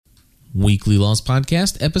Weekly Lost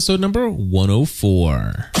Podcast, episode number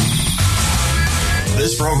 104.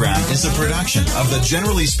 This program is a production of the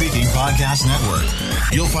Generally Speaking Podcast Network.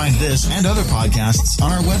 You'll find this and other podcasts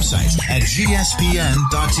on our website at gspn.tv.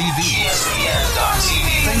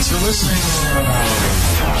 Thanks for listening.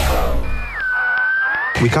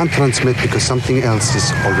 We can't transmit because something else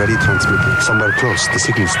is already transmitting. Somewhere close, the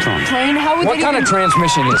signal's strong. Plane, how would What kind of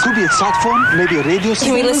transmission is It could be a sat phone, maybe a radio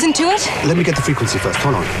signal. Can we listen to it? Let me get the frequency first.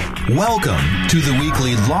 Hold on. Welcome to the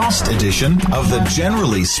weekly Lost edition of the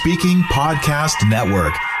Generally Speaking Podcast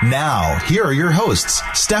Network. Now, here are your hosts,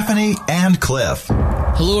 Stephanie and Cliff.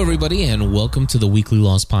 Hello, everybody, and welcome to the Weekly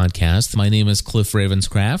Lost Podcast. My name is Cliff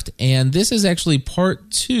Ravenscraft, and this is actually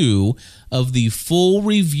part 2 of the full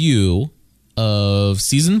review of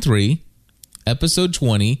Season 3, Episode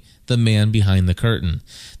 20, The Man Behind the Curtain.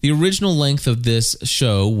 The original length of this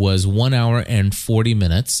show was 1 hour and 40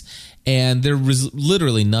 minutes, and there was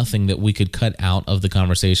literally nothing that we could cut out of the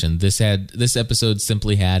conversation. This episode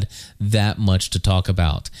simply had that much to talk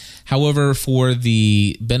about. However, for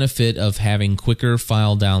the benefit of having quicker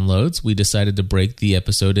file downloads, we decided to break the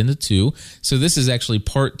episode into 2. So this is actually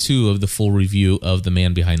part 2 of the full review of The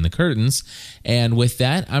Man Behind the Curtains. And with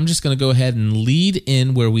that, I'm just going to go ahead and lead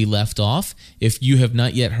in where we left off. If you have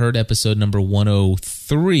not yet heard episode number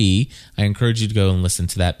 103, I encourage you to go and listen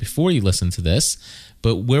to that before you listen to this.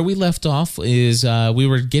 But where we left off is we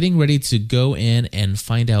were getting ready to go in and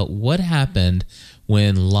find out what happened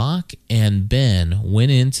when Locke and Ben went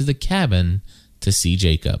into the cabin to see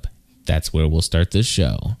Jacob. That's where we'll start this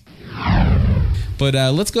show. But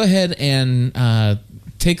let's go ahead and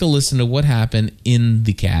take a listen to what happened in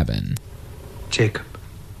the cabin. Jacob.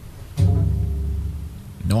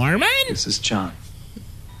 Norman? This is John.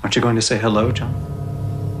 Aren't you going to say hello, John?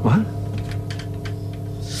 What?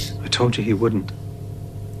 I told you he wouldn't.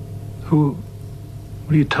 What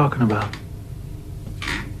are you talking about?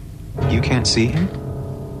 You can't see him?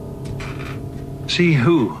 See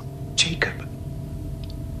who? Jacob.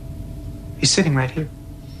 He's sitting right here.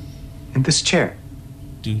 In this chair.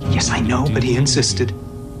 Yes, I know, but he insisted.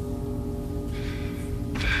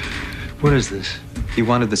 What is this? He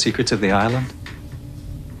wanted the secrets of the island?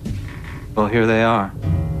 Well, here they are.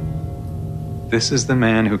 This is the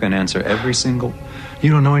man who can answer every single...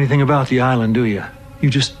 You don't know anything about the island, do you? You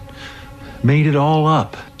just made it all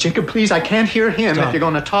up. Jacob, please, I can't hear him if you're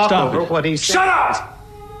going to talk over what he's saying. Shut up!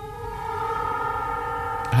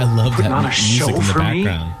 I love Putting that on a music show in the for me?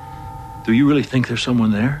 background. Do you really think there's someone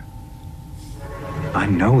there? I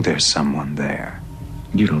know there's someone there.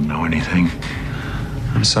 You don't know anything.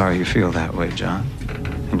 I'm sorry you feel that way, John.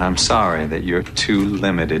 And I'm sorry that you're too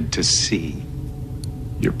limited to see.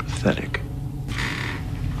 You're pathetic.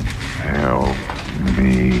 Help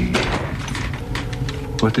me.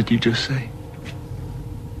 What did you just say?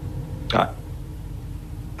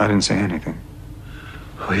 I didn't say anything.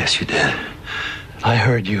 Oh, yes, you did. I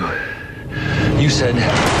heard you. You said...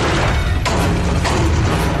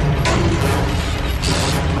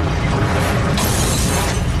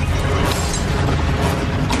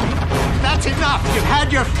 That's enough. You've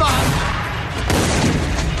had your fun.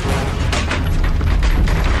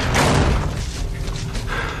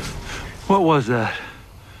 What was that?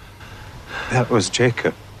 That was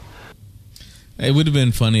Jacob. It would have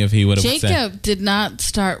been funny if he would have said... Jacob did not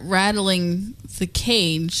start rattling the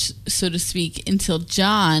cage, so to speak, until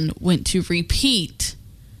John went to repeat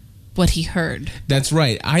what he heard. That's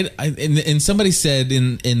right. And somebody said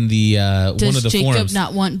in the one of the Jacob forums...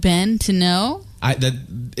 not want Ben to know?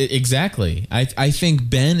 Exactly. I think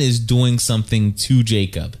Ben is doing something to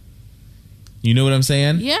Jacob. You know what I'm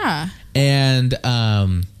saying? Yeah. And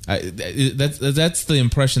that's the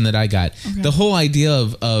impression that I got. Okay. The whole idea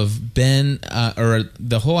of Ben, or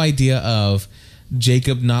the whole idea of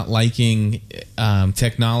Jacob not liking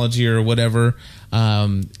technology or whatever.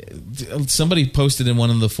 Somebody posted in one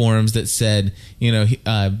of the forums that said,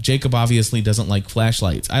 Jacob obviously doesn't like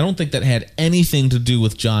flashlights. I don't think that had anything to do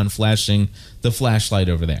with John flashing the flashlight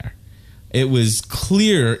over there. It was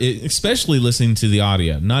clear, especially listening to the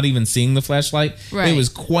audio, not even seeing the flashlight. Right. It was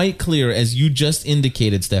quite clear, as you just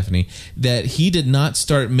indicated, Stephanie, that he did not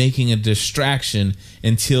start making a distraction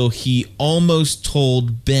until he almost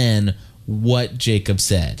told Ben what Jacob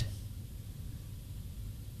said.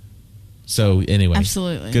 So anyway,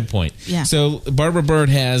 absolutely, good point. Yeah. So Barbara Bird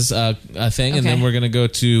has a thing, and then we're going to go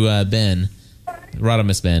to Ben,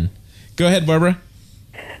 Rodimus Ben. Go ahead, Barbara.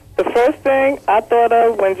 The first thing I thought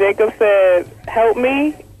of when Jacob said, "Help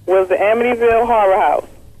me," was the Amityville Horror House.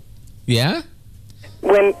 Yeah?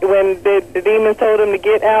 When the demons told him to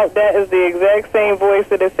get out, that is the exact same voice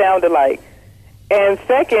that it sounded like. And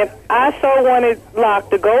second, I so wanted Locke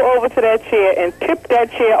to go over to that chair and tip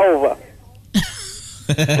that chair over.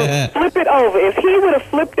 Flip it over. If he would have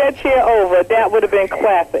flipped that chair over, that would have been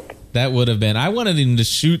classic. That would have been. I wanted him to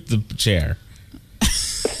shoot the chair.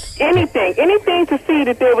 Anything to see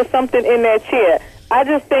that there was something in that chair. I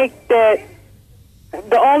just think that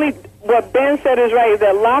what Ben said is right, is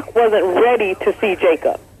that Locke wasn't ready to see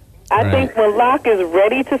Jacob. I think when Locke is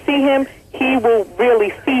ready to see him, he will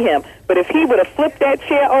really see him. But if he would have flipped that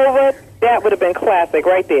chair over, that would have been classic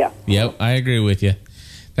right there. Yep, I agree with you.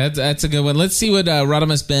 That's a good one. Let's see what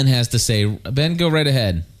Rodimus Ben has to say. Ben, go right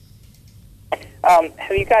ahead. Have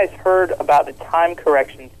you guys heard about the time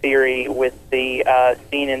correction theory with the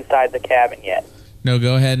scene inside the cabin yet? No,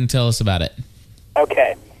 go ahead and tell us about it.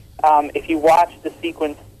 Okay. If you watch the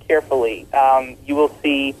sequence carefully, you will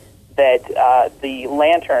see that the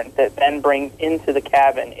lantern that Ben brings into the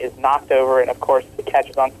cabin is knocked over and, of course, it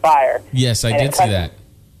catches on fire. Yes, I did see that.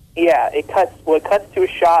 Yeah, it cuts to a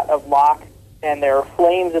shot of Locke, and there are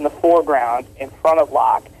flames in the foreground in front of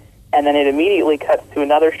Locke, and then it immediately cuts to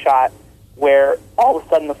another shot where all of a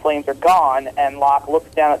sudden the flames are gone, and Locke looks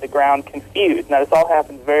down at the ground confused. Now, this all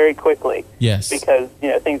happens very quickly. Yes. Because,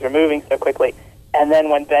 things are moving so quickly. And then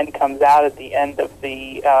when Ben comes out at the end of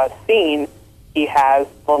the scene, he has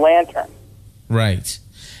the lantern. Right.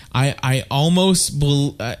 I almost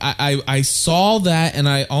I saw that, and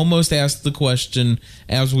I almost asked the question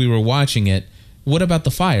as we were watching it, what about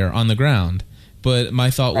the fire on the ground? But my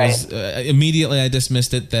thought was immediately I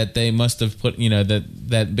dismissed it, that they must have put,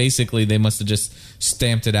 that basically they must have just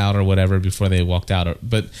stamped it out or whatever before they walked out.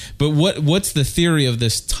 But what's the theory of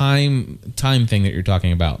this time thing that you're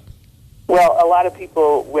talking about? Well, a lot of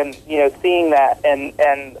people, when seeing that,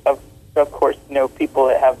 and of course, people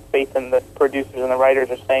that have faith in the producers and the writers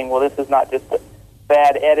are saying, well, this is not just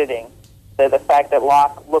bad editing. The fact that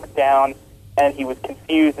Locke looked down and he was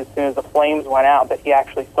confused as soon as the flames went out, that he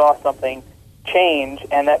actually saw something change,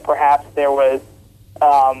 and that perhaps there was,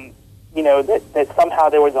 that somehow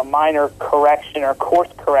there was a minor correction or course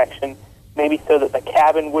correction, maybe so that the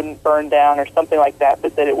cabin wouldn't burn down or something like that,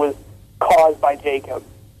 but that it was caused by Jacob.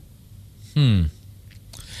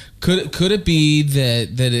 Could it be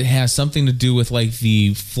that it has something to do with like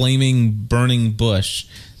the flaming, burning bush,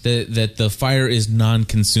 that the fire is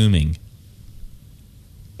non-consuming?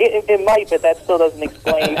 It might, but that still doesn't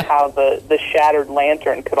explain how the shattered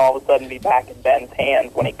lantern could all of a sudden be back in Ben's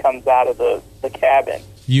hands when he comes out of the cabin.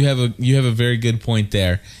 You have a very good point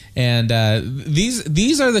there, and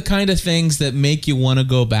these are the kind of things that make you want to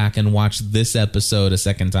go back and watch this episode a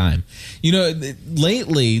second time.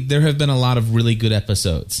 Lately there have been a lot of really good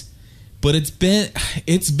episodes, but it's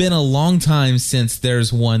been a long time since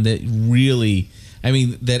there's one that really,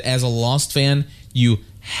 that as a Lost fan you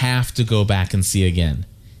have to go back and see again.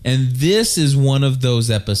 And this is one of those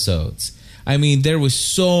episodes. There was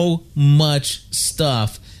so much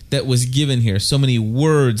stuff that was given here, so many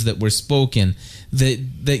words that were spoken,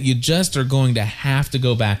 that you just are going to have to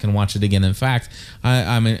go back and watch it again. In fact,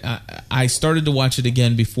 I started to watch it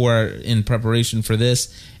again before in preparation for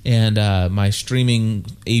this, and my streaming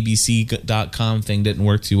ABC.com thing didn't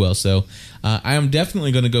work too well. So I am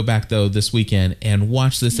definitely going to go back, though, this weekend and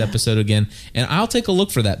watch this episode again. And I'll take a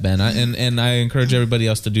look for that, Ben. And I encourage everybody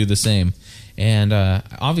else to do the same. And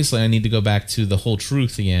obviously, I need to go back to The Whole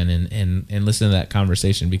Truth again and listen to that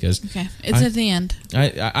conversation, because it's at the end.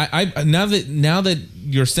 I now that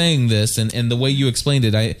you're saying this and the way you explained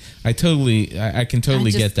it, I can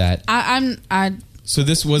totally get that. So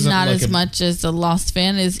this wasn't not like as much as a Lost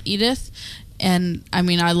fan as Edith. And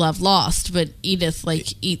I love Lost, but Edith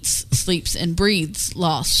eats, sleeps, and breathes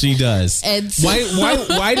Lost. She does. And so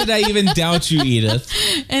why did I even doubt you, Edith?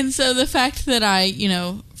 And so the fact that I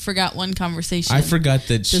forgot one conversation, I forgot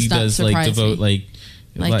that she does devote like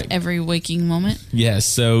every waking moment. Yes.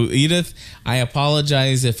 So Edith, I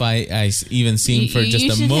apologize if I even seem for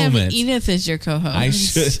just a moment. Have Edith as your co-host. I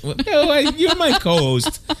should. No, you're my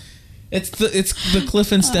co-host. It's the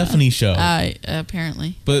Cliff and Stephanie show.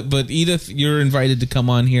 Apparently. But Edith, you're invited to come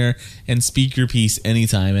on here and speak your piece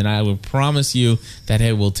anytime, and I will promise you that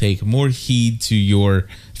I will take more heed to your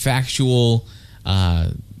factual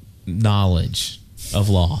knowledge of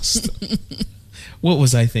Lost. What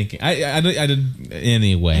was I thinking? I did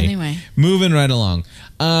anyway. Moving right along.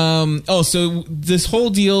 So this whole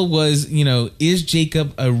deal was, is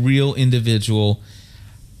Jacob a real individual?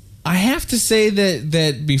 I have to say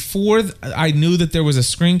that before I knew that there was a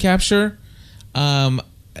screen capture, I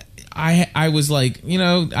was like,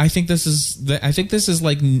 I think this is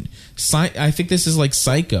like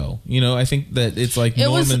Psycho. I think that it's like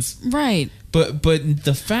Norman's right. But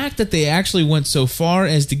the fact that they actually went so far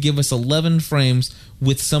as to give us 11 frames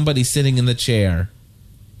with somebody sitting in the chair,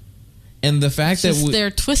 and the fact It's that just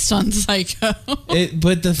their twist on Psycho.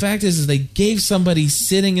 but the fact is they gave somebody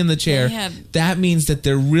sitting in the chair. That means that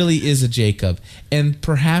there really is a Jacob, and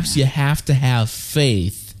perhaps you have to have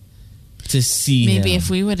faith to see Maybe him. if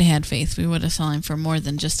we would have had faith, we would have saw him for more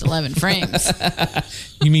than just 11 frames.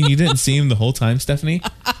 You mean you didn't see him the whole time, Stephanie?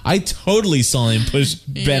 I totally saw him push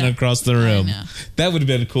Ben across the room. know. That would have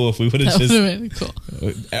been cool if we would have just... That would have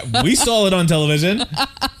been cool. We saw it on television.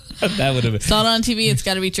 That would have been... Saw it on TV, it's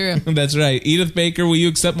got to be true. That's right. Edith Baker, will you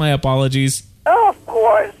accept my apologies? Oh, of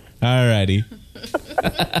course. All righty.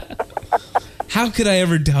 How could I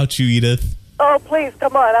ever doubt you, Edith? Oh, please,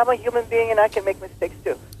 come on. I'm a human being and I can make mistakes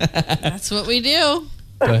too. That's what we do.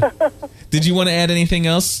 Did you want to add anything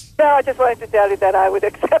else? No, I just wanted to tell you that I would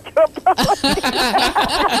accept your apology.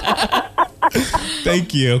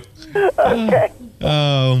 Thank you. Okay.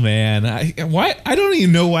 Oh man, I don't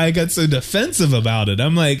even know why I got so defensive about it.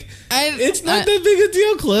 I'm like, it's not that big a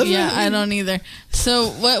deal, Cliff. Yeah, I don't either. So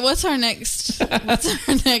what's our next? What's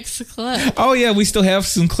our next clip? Oh yeah, we still have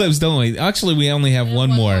some clips, don't we? Actually, we only have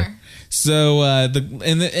one more. So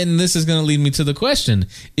and this is going to lead me to the question: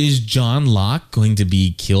 is John Locke going to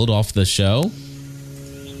be killed off the show?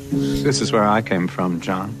 This is where I came from,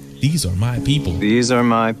 John. These are my people. These are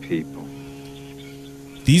my people.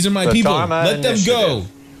 These are my The people. Dharma Let them go.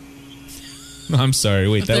 I'm sorry.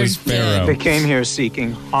 Wait, that was Pharaoh. They came here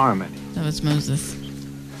seeking harmony. That was Moses.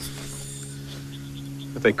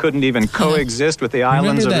 But they couldn't even coexist with the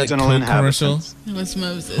island's Remember that original Coke inhabitants. It was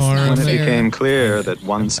Moses. When Not it Pharaoh. became clear that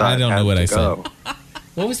one side don't know had what to I said. go.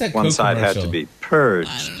 What was that One Coke side had commercial? to be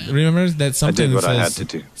purged. Remember that something I did what that I says had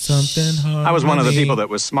to do. something hard. I was one of the people that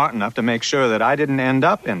was smart enough to make sure that I didn't end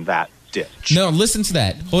up in that ditch. No, listen to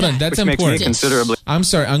that. Hold on, that's Which makes me important. considerably... I'm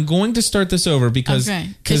sorry. I'm going to start this over because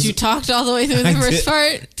Because you talked all the way through the I first did.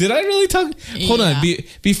 part. Did I really talk? Hold on.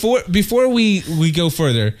 Before we go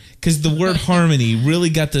further, because the word harmony really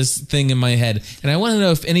got this thing in my head, and I want to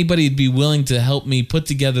know if anybody would be willing to help me put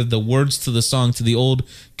together the words to the song to the old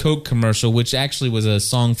Coke commercial, which actually was a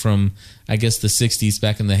song from, I guess, the 60s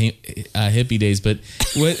back in the hippie days. But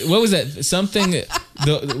what was that? Something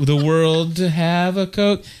the world to have a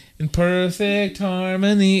Coke in perfect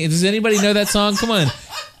harmony. Does anybody know that song? Come on.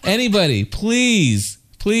 Anybody, please.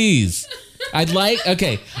 I'd like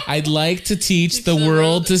to teach the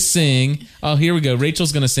world to sing. Oh, here we go.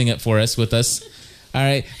 Rachel's going to sing it for us with us. All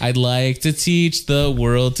right. I'd like to teach the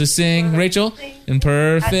world to sing. Rachel, in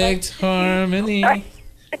perfect harmony.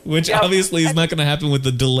 Which obviously is not going to happen with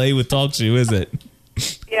the delay with TalkShoe, is it?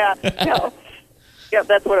 Yeah, no. Yep,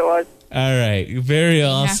 that's what it was. All right. Very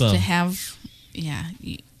awesome. You have to have, yeah.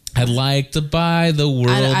 I'd like to buy the world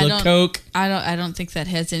a Coke. I don't think that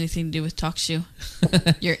has anything to do with TalkShoe.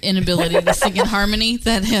 Your inability to sing in harmony,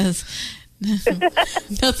 that has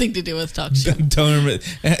nothing to do with TalkShoe.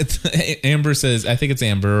 Amber says, I think it's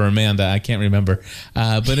Amber or Amanda, I can't remember.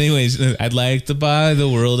 But anyways, I'd like to buy the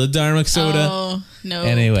world a Dharma soda. Oh, no,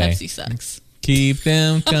 anyway, Pepsi sucks. Keep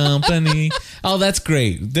them company. Oh, that's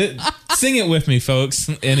great. Sing it with me, folks.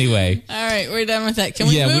 Anyway. All right, we're done with that. Can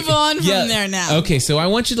we move on from there now? Okay, so I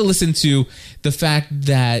want you to listen to the fact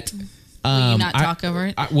that... Will you not talk over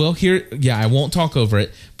it? I won't talk over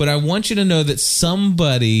it, but I want you to know that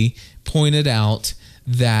somebody pointed out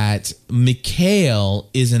that Mikhail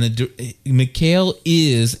is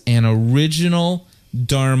an original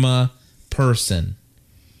Dharma person.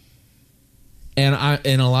 And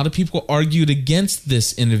a lot of people argued against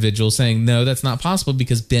this individual, saying, no, that's not possible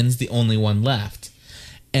because Ben's the only one left.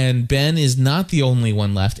 And Ben is not the only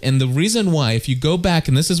one left. And the reason why, if you go back,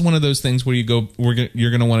 and this is one of those things where you're going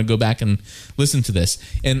to want to go back and listen to this.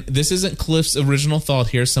 And this isn't Cliff's original thought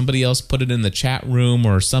here. Somebody else put it in the chat room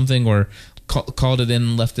or something, or called it in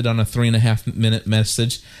and left it on a 3.5 minute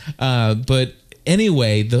message. But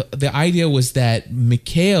anyway, the idea was that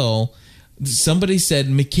Mikhail... Somebody said,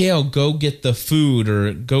 Mikhail, go get the food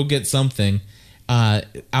or go get something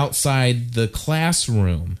outside the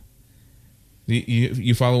classroom.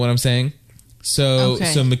 You follow what I'm saying? So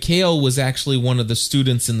Mikhail was actually one of the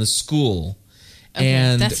students in the school. Okay,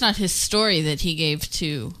 and that's not his story that he gave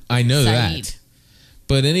to I know Saeed. that.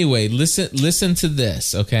 But anyway, listen to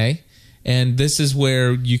this, okay? And this is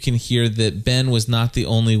where you can hear that Ben was not the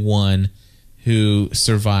only one who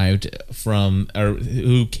survived from, or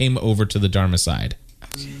who came over to the Dharma side,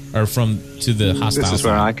 or to the hostile side. This is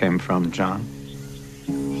where I came from, John.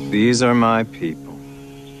 These are my people.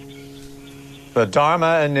 The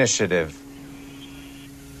Dharma Initiative.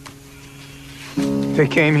 They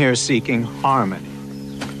came here seeking harmony.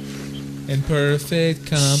 In perfect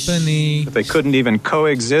company. But they couldn't even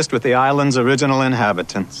coexist with the island's original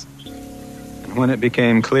inhabitants. And when it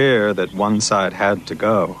became clear that one side had to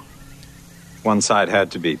go, one side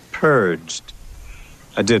had to be purged,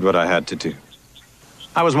 I did what I had to do.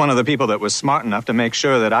 I was one of the people that was smart enough to make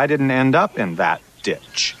sure that I didn't end up in that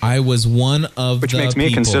ditch. I was one of Which the makes me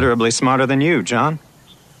people. considerably smarter than you, John.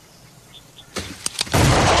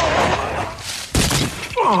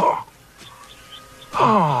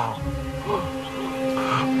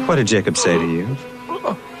 What did Jacob say to you?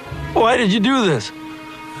 Why did you do this?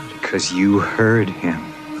 Because you heard him.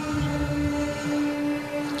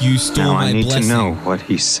 You stole now my I need blessing. to know what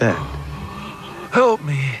he said. Help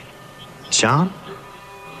me. John?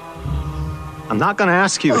 I'm not going to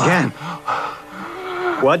ask you again.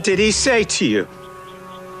 What did he say to you?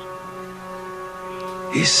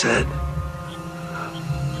 He said,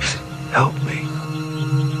 help me.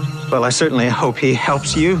 Well, I certainly hope he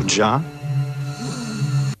helps you, John.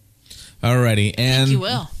 Alrighty, and he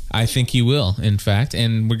will. I think he will, in fact.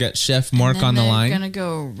 And we got Chef Mark on the line. They're going to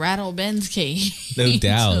go rattle Ben's cage. No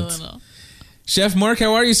doubt. Chef Mark,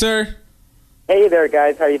 how are you, sir? Hey there,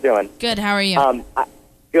 guys. How you doing? Good. How are you?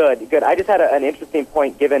 Good. I just had an interesting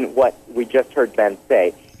point given what we just heard Ben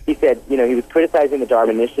say. He said, he was criticizing the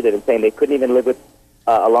Dharma Initiative and saying they couldn't even live with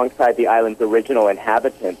alongside the island's original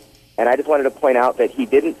inhabitants. And I just wanted to point out that he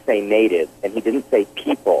didn't say native and he didn't say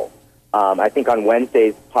people. I think on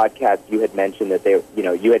Wednesday's podcast you had mentioned that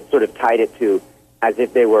you had sort of tied it to as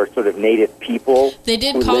if they were sort of native people. They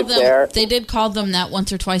did who call lived them. there. They did call them that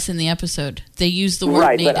once or twice in the episode. They used the word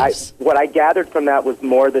right, natives. but what I gathered from that was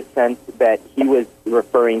more the sense that he was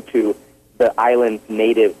referring to the island's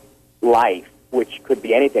native life, which could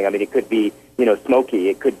be anything. I mean, it could be, Smokey.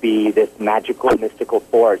 It could be this magical, mystical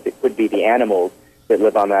force. It could be the animals that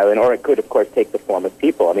live on the island, or it could, of course, take the form of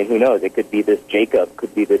people. I mean, who knows? It could be this Jacob,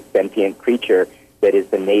 could be this sentient creature that is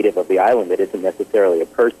the native of the island that isn't necessarily a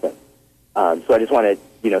person. So I just want to,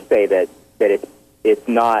 say that it's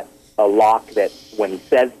not a lock that when he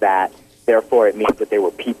says that, therefore it means that there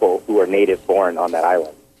were people who were native born on that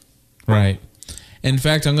island. Right. In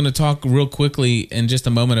fact, I'm going to talk real quickly in just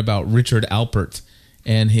a moment about Richard Alpert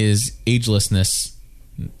and his agelessness.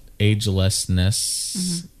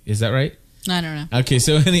 Agelessness. Is that right? I don't know. Okay,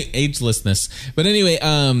 so agelessness. But anyway,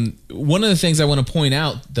 one of the things I want to point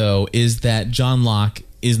out, though, is that John Locke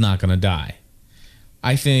is not going to die.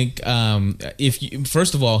 I think,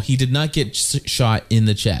 first of all, he did not get shot in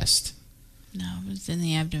the chest. No, it was in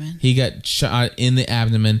the abdomen. He got shot in the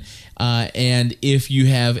abdomen, and if you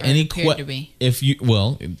have any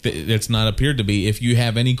it's not appeared to be. If you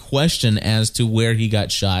have any question as to where he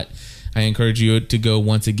got shot, I encourage you to go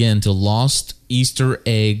once again to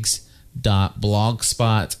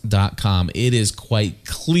losteastereggs.blogspot.com. It is quite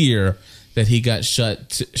clear that he got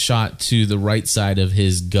shot to the right side of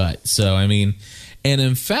his gut. So I mean, and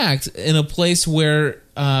in fact, in a place where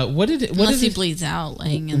Unless he bleeds out,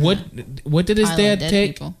 laying in what did his dad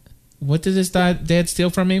take? People. What did his dad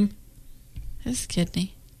steal from him? His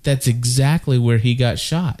kidney. That's exactly where he got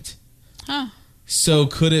shot. Huh. So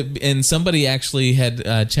could it? And somebody actually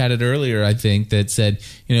had chatted earlier, I think, that said,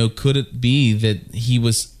 could it be that he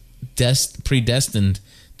was predestined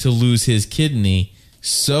to lose his kidney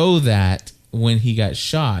so that when he got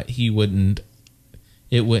shot, it wouldn't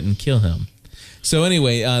kill him. So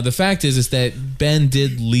anyway, the fact is that Ben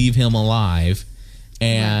did leave him alive,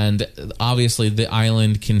 and obviously the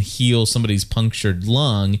island can heal somebody's punctured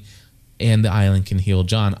lung, and the island can heal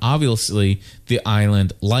John. Obviously, the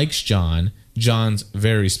island likes John. John's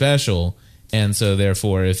very special, and so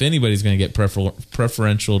therefore, if anybody's going to get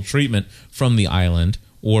preferential treatment from the island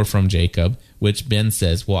or from Jacob, which Ben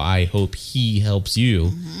says, well, I hope he helps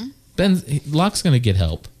you, Locke's going to get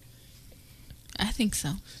help. I think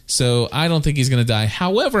so. So I don't think he's going to die.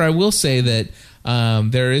 However, I will say that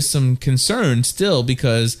there is some concern still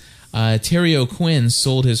because Terry O'Quinn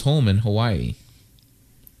sold his home in Hawaii.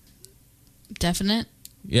 Definite?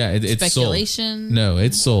 Yeah, it's speculation? Sold. No,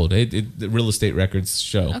 it's sold. The real estate records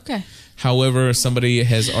show. Okay. However, somebody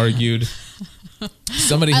has argued.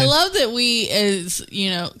 I love that we, as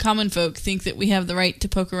common folk, think that we have the right to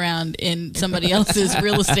poke around in somebody else's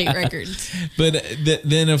real estate records. But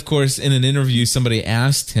then, of course, in an interview, somebody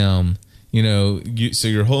asked him, so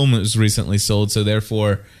your home was recently sold, so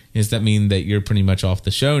therefore, does that mean that you're pretty much off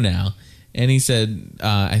the show now? And he said,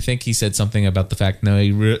 I think he said something about the fact, no,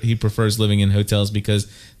 he prefers living in hotels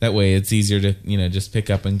because that way it's easier to, just pick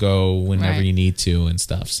up and go whenever you need to and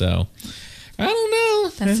stuff. So, I don't know.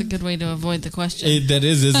 That's a good way to avoid the question. That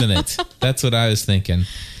is, isn't it? That's what I was thinking.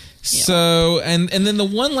 So, and then the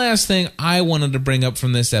one last thing I wanted to bring up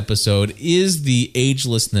from this episode is the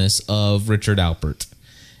agelessness of Richard Alpert.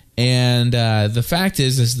 And the fact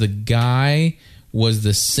is the guy was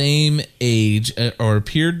the same age, or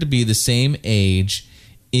appeared to be the same age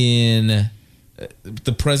in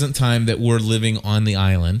the present time that we're living on the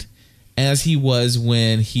island as he was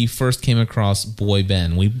when he first came across Boy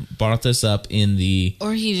Ben. We brought this up in the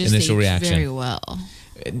initial reaction. Very well.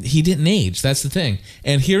 He didn't age. That's the thing.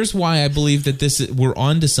 And here's why I believe that we're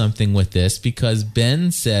onto something with this, because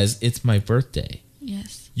Ben says, it's my birthday.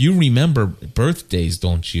 Yes. You remember birthdays,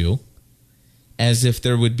 don't you? As if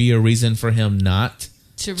there would be a reason for him not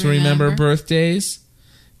to remember birthdays.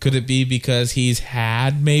 Could it be because he's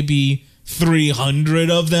had maybe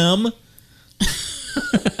 300 of them?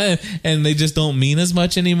 And they just don't mean as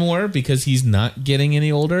much anymore because he's not getting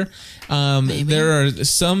any older. There are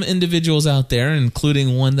some individuals out there,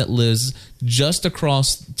 including one that lives just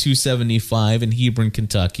across 275 in Hebron,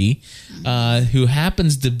 Kentucky, who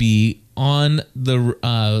happens to be on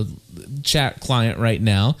the chat client right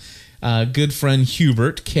now. Good friend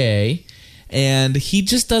Hubert K. And he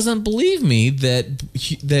just doesn't believe me that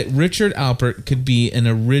Richard Alpert could be an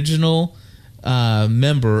original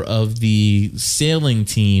member of the sailing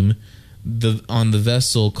team on the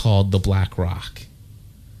vessel called the Black Rock.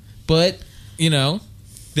 But,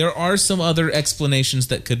 there are some other explanations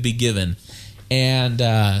that could be given. And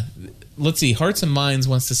let's see, Hearts and Minds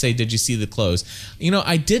wants to say, did you see the clothes?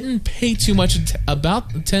 I didn't pay too much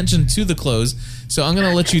attention to the clothes, so I'm going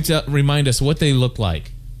to let you remind us what they look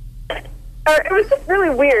like. It was just really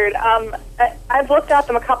weird. I've looked at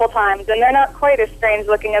them a couple times, and they're not quite as strange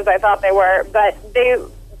looking as I thought they were, but they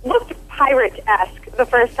looked pirate-esque the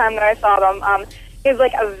first time that I saw them. It was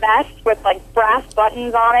like a vest with like brass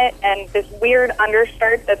buttons on it, and this weird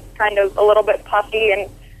undershirt that's kind of a little bit puffy and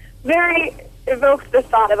very evokes the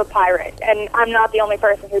thought of a pirate. And I'm not the only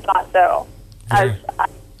person who thought so when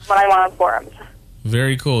I went on forums.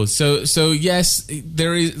 Very cool. So yes,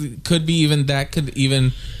 could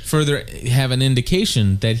even further have an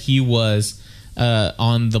indication that he was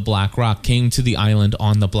on the Black Rock, came to the island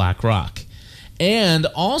on the Black Rock. And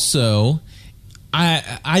also,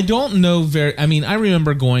 I don't know I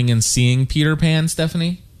remember going and seeing Peter Pan,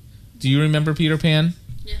 Stephanie. Do you remember Peter Pan?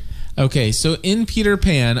 Yeah. Okay, so in Peter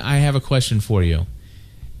Pan, I have a question for you.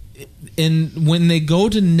 When they go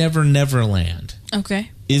to Never Never Land,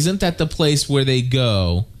 okay, isn't that the place where they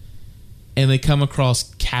go and they come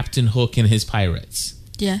across Captain Hook and his pirates?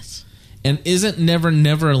 Yes. And isn't Never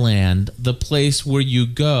Never Land the place where you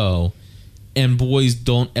go and boys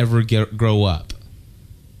don't ever grow up?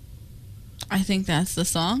 I think that's the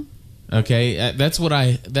song. Okay,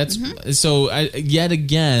 yet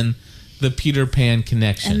again, the Peter Pan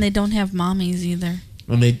connection. And they don't have mommies either.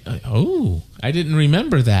 And I didn't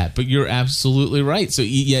remember that, but you're absolutely right. So they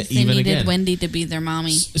needed Wendy to be their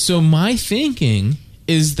mommy. So my thinking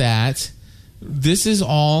is that this is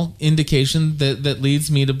all indication that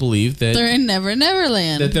leads me to believe that they're in Never Never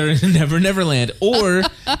Land. That they're in Never Never Land, or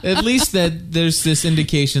at least that there's this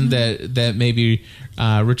indication that maybe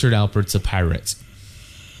Richard Alpert's a pirate.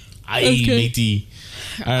 Aye, matey.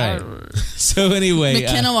 All right. So anyway,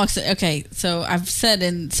 McKenna walks in. Okay, so I've said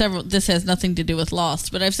in several. This has nothing to do with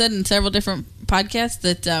Lost, but I've said in several different podcasts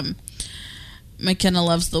that McKenna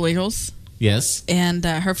loves the Wiggles. Yes. And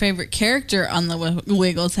her favorite character on the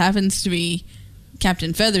Wiggles happens to be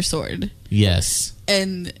Captain Feathersword. Yes.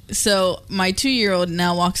 And so my 2-year-old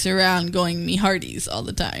now walks around going "Me Hearties" all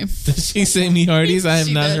the time. Does she say "Me Hearties"? I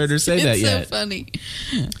have not heard her say that yet. It's so funny.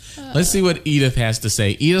 Let's see what Edith has to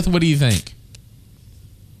say. Edith, what do you think?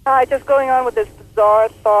 Just going on with this bizarre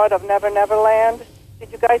thought of Never Never Land.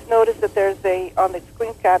 Did you guys notice that there's on the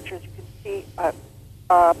screen captures you can see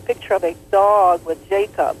a picture of a dog with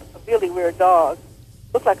Jacob, a really weird dog.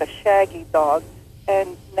 Looked like a shaggy dog.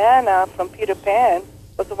 And Nana from Peter Pan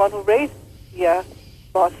was the one who raised the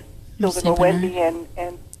lost children, Wendy, and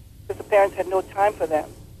because the parents had no time for them.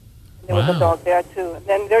 And there was a dog there, too. And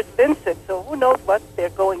then there's Vincent, so who knows what they're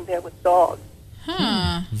going there with dogs.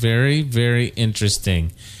 Huh. Very, very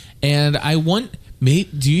interesting. And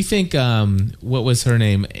do you think, what was her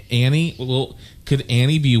name? Annie? Well, could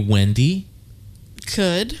Annie be Wendy?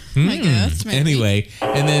 Could, I guess. Maybe. Anyway,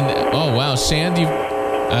 and then, oh, wow, Shandy,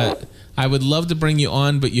 I would love to bring you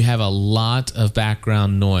on, but you have a lot of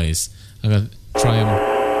background noise. I'm going to try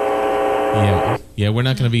and... Yeah, we're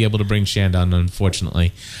not going to be able to bring Shand on,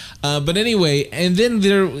 unfortunately. But anyway, and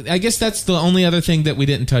then I guess that's the only other thing that we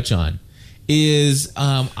didn't touch on. Is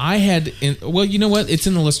well, you know what? It's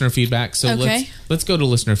in the listener feedback, so let's go to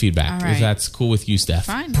listener feedback, if that's cool with you, Steph.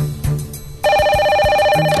 Fine.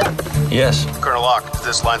 Yes. Colonel Locke, is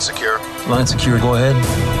this line secure? Line secure, go ahead.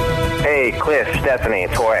 Hey, Cliff, Stephanie,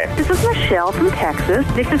 it's Jorge. This is Michelle from Texas.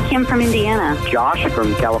 This is Kim from Indiana. Josh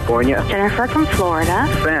from California. Jennifer from Florida.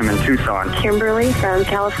 Sam in Tucson. Kimberly from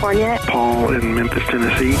California. Paul in Memphis,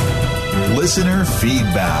 Tennessee. Listener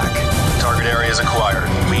feedback. Target area is acquired.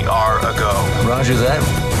 We are a go. Roger that.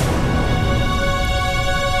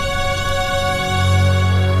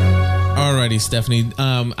 Alrighty, Stephanie.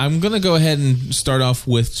 I'm going to go ahead and start off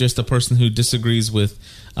with just a person who disagrees with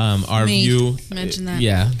our view. Mention that.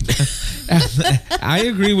 Yeah. I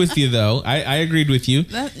agree with you, though. I agreed with you.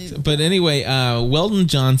 But anyway, Weldon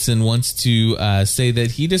Johnson wants to say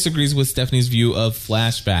that he disagrees with Stephanie's view of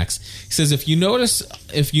flashbacks. He says, if you notice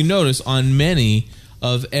on many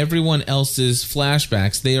of everyone else's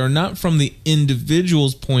flashbacks, they are not from the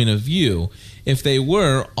individual's point of view. If they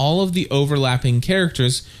were, all of the overlapping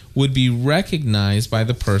characters would be recognized by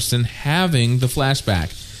the person having the flashback.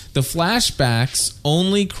 The flashback's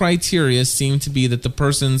only criteria seem to be that the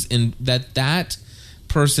person's seems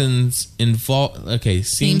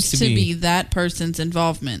to be that person's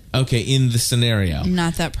involvement. Okay, in the scenario,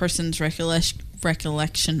 not that person's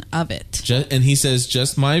recollection of it. And he says,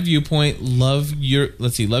 just my viewpoint. Love you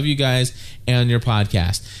guys and your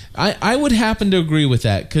podcast. I would happen to agree with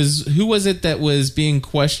that, because who was it that was being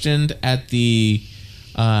questioned at the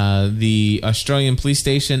Australian police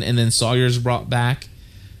station, and then Sawyer's brought back?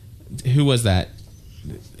 Who was that?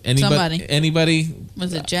 Anybody?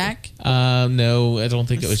 Was it Jack? No, I don't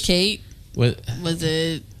think it was Kate. Was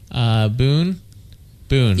it Boone?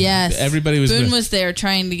 Boone. Yes. Everybody was Boone was there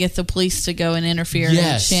trying to get the police to go and interfere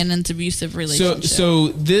in Shannon's abusive relationship. So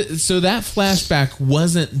that flashback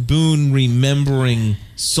wasn't Boone remembering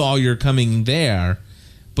Sawyer coming there,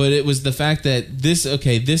 but it was the fact that this is a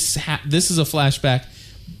flashback.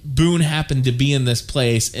 Boone happened to be in this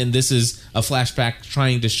place, and this is a flashback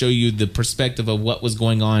trying to show you the perspective of what was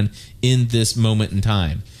going on in this moment in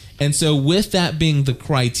time. And so with that being the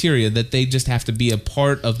criteria, that they just have to be a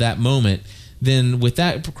part of that moment, then with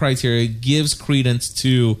that criteria gives credence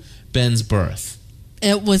to Ben's birth.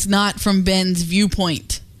 It was not from Ben's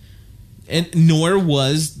viewpoint. And nor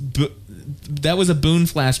was... that was a Boone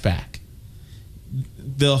flashback.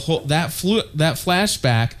 That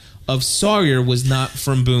flashback of Sawyer was not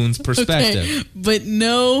from Boone's perspective. Okay, but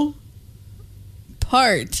no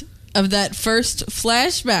part of that first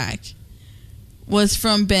flashback was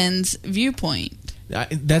from Ben's viewpoint.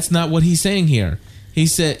 That's not what he's saying here. He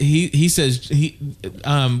says the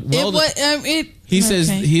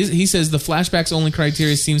flashback's only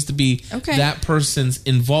criteria seems to be that person's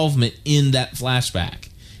involvement in that flashback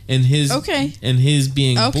and his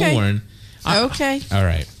being born. Okay. All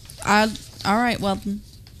right. All right, Weldon.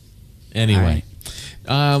 Anyway,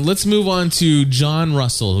 let's move on to John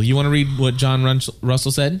Russell. You want to read what John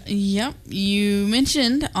Russell said? Yep. You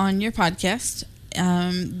mentioned on your podcast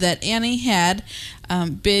that Annie had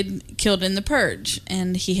been killed in The Purge,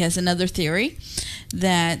 and he has another theory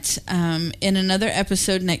that in another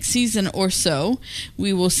episode next season or so,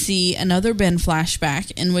 we will see another Ben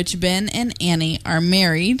flashback in which Ben and Annie are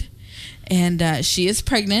married, and she is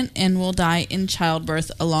pregnant and will die in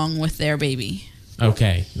childbirth along with their baby.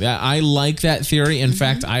 Okay. I like that theory. In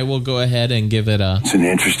fact, I will go ahead and give it a... It's an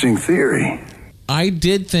interesting theory. I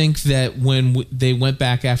did think that when they went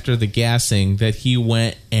back after the gassing, that he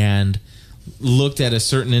went and looked at a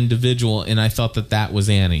certain individual, and I thought that was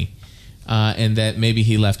Annie, and that maybe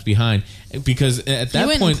he left behind. Because at that point... He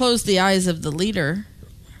went point, and closed the eyes of the leader,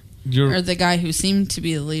 or the guy who seemed to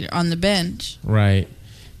be the leader, on the bench. Right.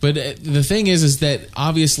 But the thing is that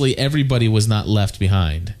obviously everybody was not left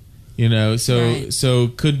behind. You know, so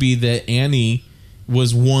could be that Annie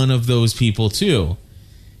was one of those people too.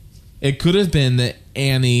 It could have been that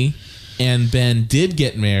Annie and Ben did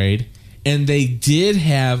get married, and they did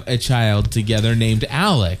have a child together named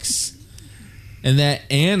Alex, and that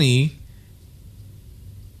Annie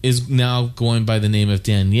is now going by the name of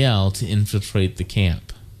Danielle to infiltrate the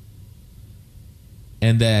camp,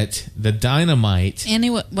 and that the dynamite...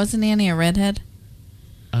 Wasn't Annie a redhead?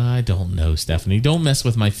 I don't know, Stephanie. Don't mess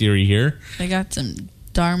with my theory here. They got some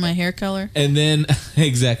Dharma hair color. And then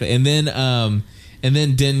exactly. And then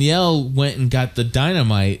Danielle went and got the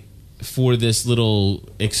dynamite for this little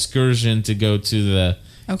excursion to go to the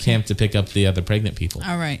camp to pick up the other pregnant people.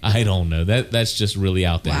 All right. I don't know. That's just really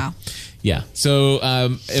out there. Wow. Yeah. So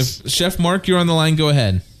if Chef Mark, you're on the line, go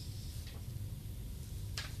ahead.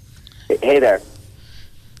 Hey there.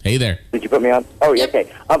 Hey there. Did you put me on? Oh, yeah. Okay.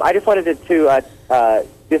 I just wanted to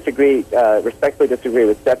respectfully disagree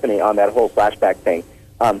with Stephanie on that whole flashback thing.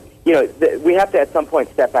 We have to at some point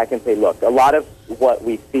step back and say, look, a lot of what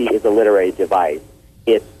we see is a literary device.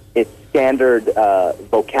 It's standard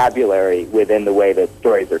vocabulary within the way that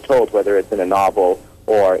stories are told, whether it's in a novel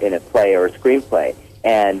or in a play or a screenplay.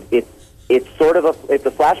 And it's sort of it's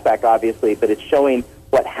a flashback, obviously, but it's showing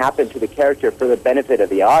what happened to the character for the benefit of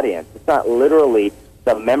the audience. It's not literally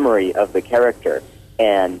the memory of the character.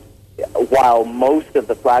 And while most of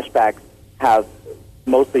the flashbacks have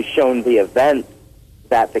mostly shown the events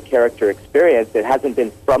that the character experienced, it hasn't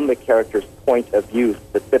been from the character's point of view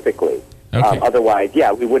specifically. Okay. Otherwise,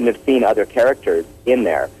 we wouldn't have seen other characters in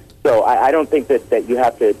there. So I don't think that you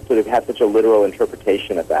have to sort of have such a literal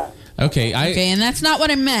interpretation of that. Okay, and that's not what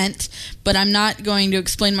I meant, but I'm not going to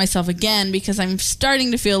explain myself again because I'm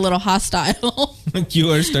starting to feel a little hostile.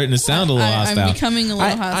 You are starting to sound a little hostile. I'm becoming a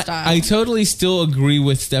little hostile. I totally still agree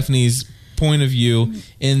with Stephanie's point of view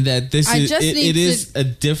in that this is a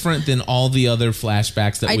different than all the other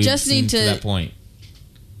flashbacks that we've seen to that point.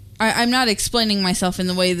 I'm not explaining myself in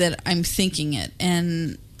the way that I'm thinking it,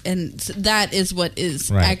 and that is what is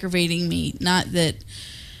aggravating me. Not that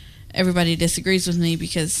everybody disagrees with me,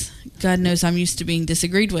 because God knows I'm used to being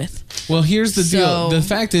disagreed with. Well, here's the deal. The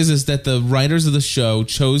fact is that the writers of the show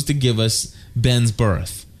chose to give us Ben's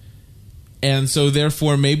birth. And so,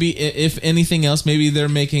 therefore, maybe, if anything else, maybe they're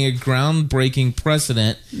making a groundbreaking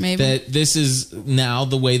precedent that this is now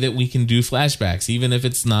the way that we can do flashbacks, even if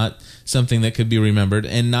it's not something that could be remembered.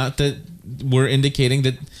 And not that we're indicating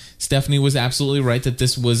that Stephanie was absolutely right that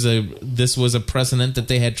this was a precedent that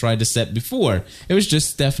they had tried to set before. It was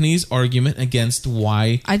just Stephanie's argument against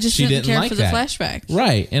why she didn't care like for that. The flashback.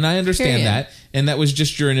 Right, and I understand that, and that was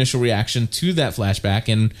just your initial reaction to that flashback.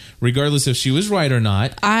 And regardless if she was right or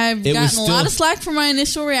not, I've gotten a lot of slack for my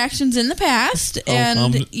initial reactions in the past,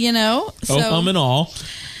 and and all.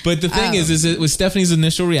 But the thing is it was Stephanie's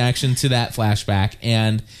initial reaction to that flashback,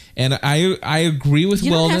 and I agree with Weldon.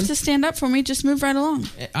 You don't have to stand up for me. Just move right along.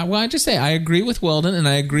 Well, I just say I agree with Weldon, and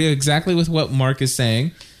I agree exactly with what Mark is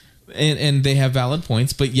saying, and they have valid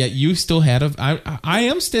points. But yet you still had I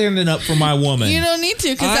am standing up for my woman. You don't need to,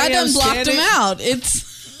 because I done blocked him out.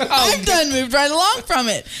 I've done moved right along from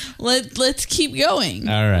it. Let's keep going.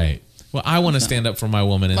 All right. Well, I want to stand up for my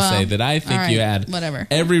woman and say that I think you had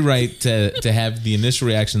every right to have the initial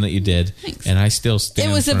reaction that you did. Thanks. And I still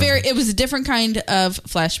stand. It was a different kind of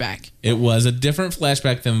flashback. It was a different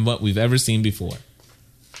flashback than what we've ever seen before,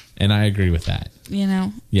 and I agree with that.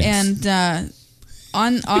 Yes.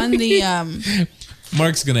 And on the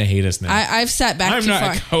Mark's gonna hate us now. I've sat back. I'm too not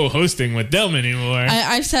far. co-hosting with Delm anymore.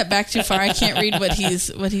 I've sat back too far. I can't read what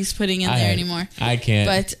he's putting in there anymore. I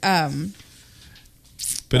can't.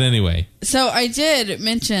 But anyway. So I did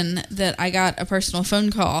mention that I got a personal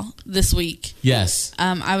phone call this week. Yes.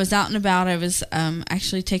 I was out and about. I was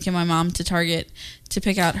actually taking my mom to Target to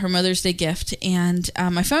pick out her Mother's Day gift. And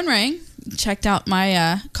my phone rang, checked out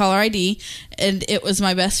my caller ID, and it was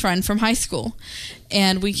my best friend from high school.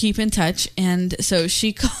 And we keep in touch. And so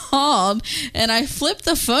she called, and I flipped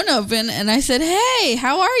the phone open, and I said, "Hey,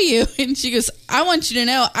 how are you?" And she goes, "I want you to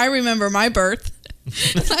know I remember my birth."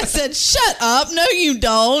 I said, "Shut up. No, you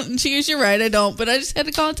don't." And she goes, "You're right, I don't. But I just had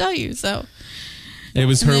to call and tell you." So it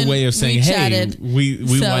was her way of saying, "Hey, we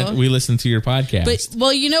listened to your podcast."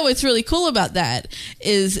 But what's really cool about that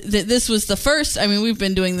is that this was the first. I mean, we've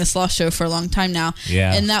been doing this Lost Show for a long time now,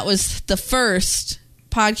 and that was the first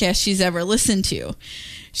podcast she's ever listened to.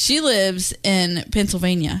 She lives in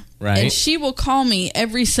Pennsylvania, right? And she will call me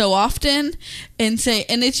every so often and say,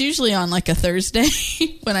 and it's usually on like a Thursday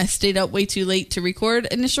when I stayed up way too late to record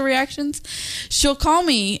initial reactions. She'll call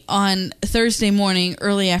me on Thursday morning,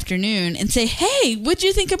 early afternoon, and say, "Hey, what'd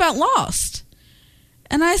you think about Lost?"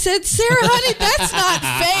 And I said, "Sarah, honey, that's not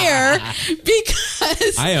fair,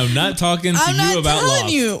 because I am not talking to you about Lost. I'm not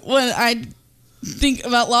telling you what I think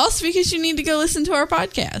about Lost, because you need to go listen to our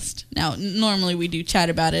podcast." Now, normally we do chat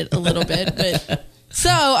about it a little bit, but so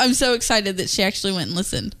I'm so excited that she actually went and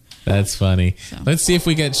listened. That's funny. So. Let's see if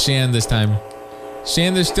we get Shan this time.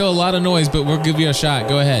 Shan, there's still a lot of noise, but we'll give you a shot.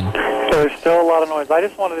 Go ahead. So there's still a lot of noise. I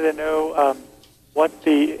just wanted to know what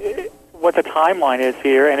the timeline is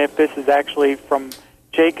here, and if this is actually from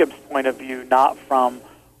Jacob's point of view, not from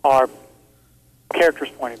our character's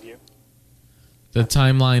point of view. The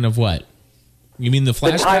timeline of what? You mean the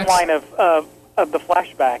flashback? The timeline of the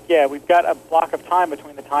flashback. Yeah, we've got a block of time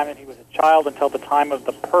between the time that he was a child until the time of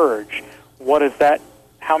the purge. What is that?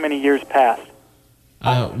 How many years passed?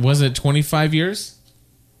 Was it 25 years?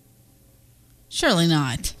 Surely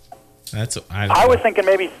not. I was thinking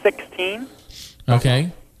maybe 16.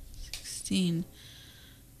 Okay. 16.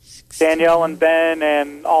 Danielle and Ben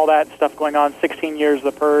and all that stuff going on. 16 years of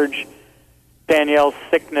the purge. Danielle's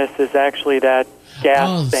sickness is actually that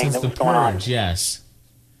gas thing that was going on. Yes.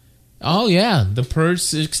 Oh, yeah. The Purge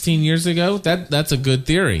 16 years ago? That's a good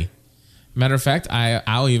theory. Matter of fact,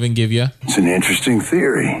 I'll even give you... It's an interesting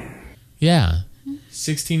theory. Yeah.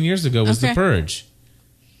 16 years ago was the Purge.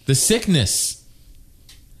 The sickness.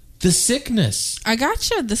 The sickness. I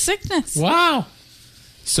gotcha. The sickness. Wow.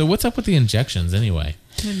 So what's up with the injections anyway?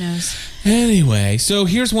 Who knows? Anyway, so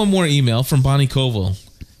here's one more email from Bonnie Koval.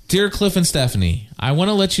 Dear Cliff and Stephanie, I want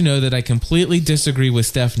to let you know that I completely disagree with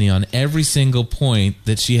Stephanie on every single point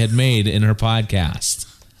that she had made in her podcast.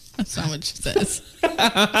 That's not what she says. All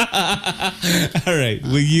right.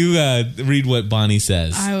 Will you read what Bonnie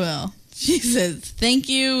says? I will. She says, thank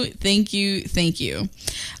you, thank you, thank you.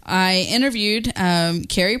 I interviewed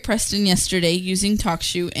Carrie Preston yesterday using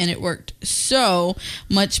TalkShoe, and it worked so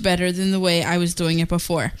much better than the way I was doing it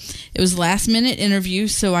before. It was a last-minute interview,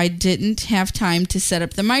 so I didn't have time to set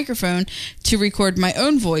up the microphone to record my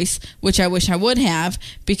own voice, which I wish I would have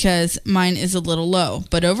because mine is a little low.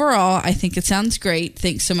 But overall, I think it sounds great.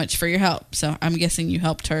 Thanks so much for your help. So I'm guessing you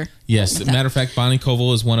helped her. Yes. As a matter of fact, Bonnie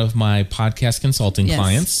Koval is one of my podcast consulting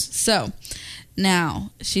clients. So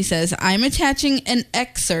now she says, I'm attaching an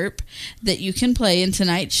excerpt that you can play in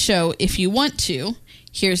tonight's show if you want to.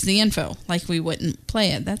 Here's the info. Like we wouldn't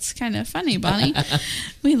play it. That's kind of funny, Bonnie.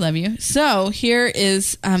 We love you. So here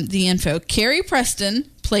is the info. Carrie Preston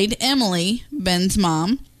played Emily, Ben's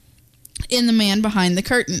mom, in The Man Behind the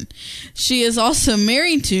Curtain. She is also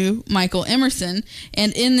married to Michael Emerson,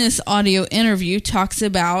 and in this audio interview talks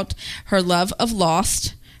about her love of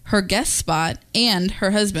Lost, her guest spot, and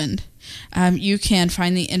her husband. You can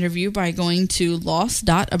find the interview by going to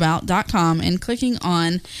lost.about.com and clicking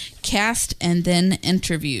on cast and then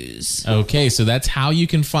interviews. Okay, so that's how you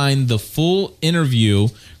can find the full interview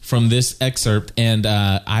from this excerpt. And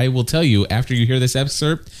I will tell you, after you hear this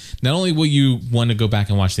excerpt, not only will you want to go back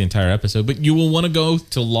and watch the entire episode, but you will want to go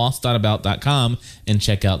to lost.about.com and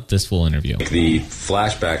check out this full interview. The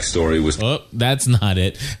flashback story was... Oh, that's not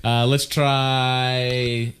it. Let's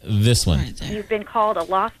try this one. Right, you've been called a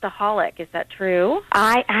Lostaholic. Is that true?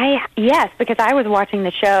 Yes, because I was watching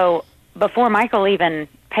the show before Michael even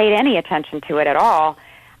paid any attention to it at all.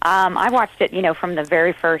 I watched it, from the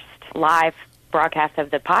very first live broadcast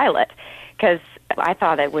of the pilot, because I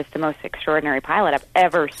thought it was the most extraordinary pilot I've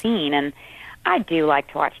ever seen, and I do like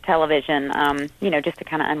to watch television, just to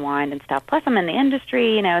kind of unwind and stuff. Plus, I'm in the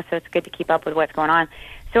industry, so it's good to keep up with what's going on.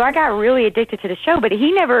 So I got really addicted to the show, but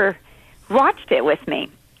he never watched it with me.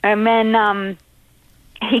 And then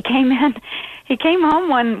he came home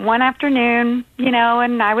one afternoon,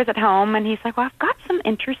 and I was at home, and he's like, well, I've got some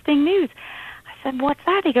interesting news. I said, what's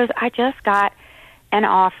that? He goes, I just got an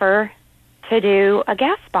offer to do a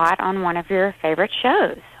guest spot on one of your favorite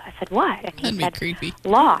shows. I said, what? And he said, creepy.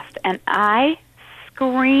 Lost. And I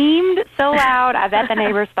screamed so loud, I bet the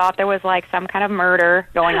neighbors thought there was like some kind of murder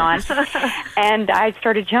going on. And I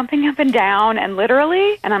started jumping up and down and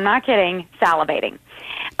literally, and I'm not kidding, salivating.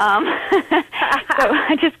 So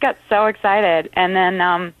I just got so excited. And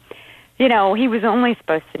then, he was only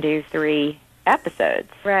supposed to do 3 episodes.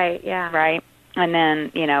 Right, yeah. Right? And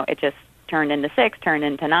then, it just turned into 6, turned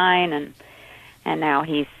into 9, and now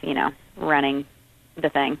he's, running the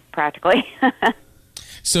thing practically.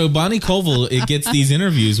 So Bonnie Koval, it gets these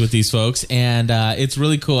interviews with these folks, and it's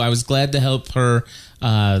really cool. I was glad to help her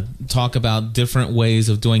talk about different ways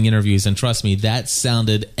of doing interviews, and trust me, that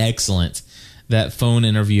sounded excellent, that phone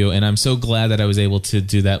interview, and I'm so glad that I was able to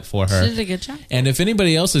do that for her. She did a good job. And if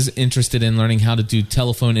anybody else is interested in learning how to do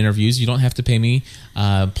telephone interviews, you don't have to pay me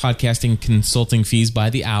podcasting consulting fees by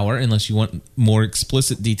the hour unless you want more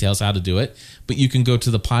explicit details how to do it. But you can go to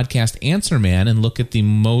the podcast Answer Man and look at the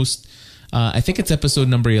most, I think it's episode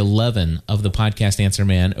number 11 of the podcast Answer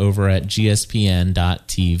Man over at gspn.tv,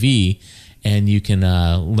 and you can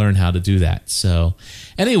learn how to do that. So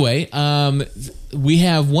anyway, we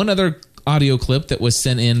have one other audio clip that was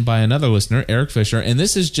sent in by another listener, Eric Fisher, and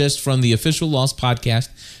this is just from the official Lost podcast,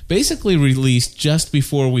 basically released just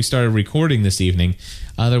before we started recording this evening.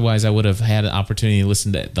 Otherwise, I would have had an opportunity to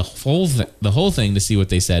listen to the whole thing to see what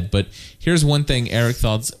they said. But here's one thing Eric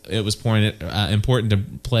thought it was important to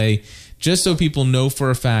play, just so people know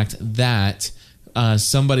for a fact that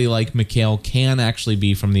somebody like Mikhail can actually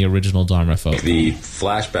be from the original Dharma folk. The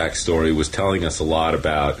flashback story was telling us a lot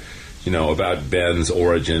about Ben's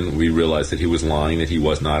origin. We realized that he was lying, that he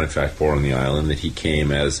was not, in fact, born on the island, that he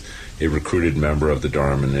came as a recruited member of the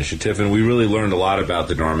Dharma Initiative. And we really learned a lot about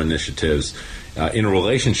the Dharma Initiatives in a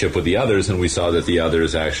relationship with the others, and we saw that the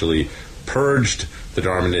others actually purged the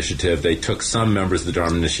Dharma Initiative. They took some members of the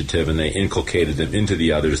Dharma Initiative and they inculcated them into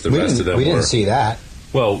the others. The rest of them we didn't see that.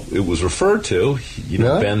 Well, it was referred to.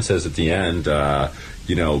 Really? Ben says at the end,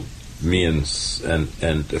 me and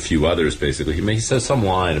a few others, basically. He says some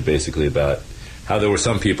line basically about how there were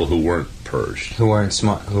some people who weren't purged, who weren't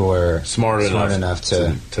smart, who were smart enough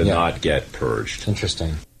to not get purged.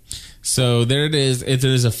 Interesting. So there it is. It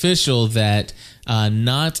is official that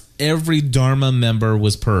not every Dharma member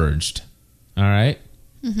was purged. All right.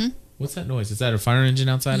 Mm-hmm. What's that noise? Is that a fire engine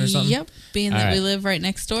outside or something? Yep. Being that we live right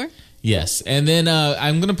next door. Yes, and then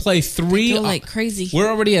I'm going to play 3... They go like crazy. We're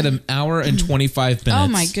already at an hour and 25 minutes. Oh,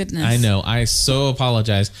 my goodness. I know. I so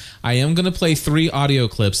apologize. I am going to play 3 audio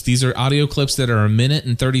clips. These are audio clips that are a minute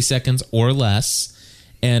and 30 seconds or less.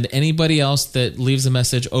 And anybody else that leaves a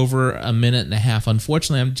message over a minute and a half,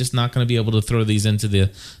 unfortunately, I'm just not going to be able to throw these into the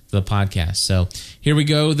podcast. So here we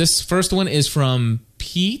go. This first one is from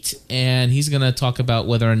Pete, and he's going to talk about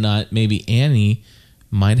whether or not maybe Annie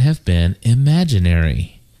might have been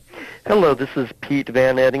imaginary. Hello, this is Pete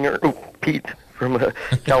Van Ettinger. Pete from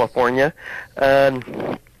California.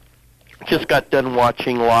 Just got done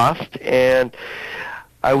watching Lost, and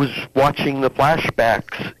I was watching the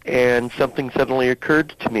flashbacks, and something suddenly occurred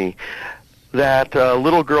to me. That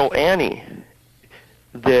little girl Annie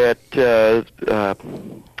that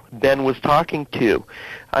Ben was talking to,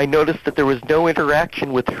 I noticed that there was no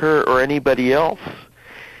interaction with her or anybody else.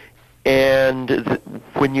 And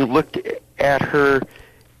when you looked at her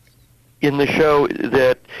in the show,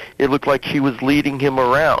 that it looked like she was leading him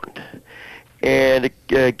around, and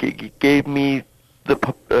it gave me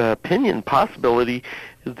the possibility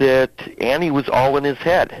that Annie was all in his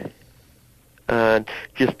head,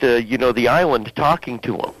 the island talking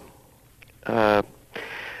to him.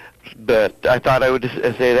 But I thought I would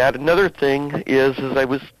say that. Another thing is I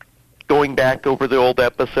was going back over the old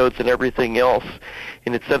episodes and everything else,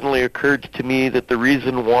 and it suddenly occurred to me that the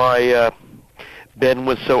reason why Ben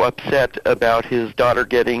was so upset about his daughter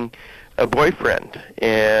getting a boyfriend,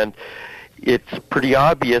 and it's pretty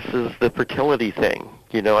obvious, is the fertility thing.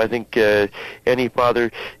 I think any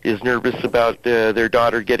father is nervous about their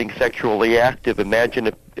daughter getting sexually active. Imagine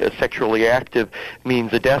if sexually active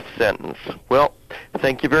means a death sentence. Well,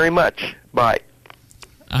 thank you very much. Bye.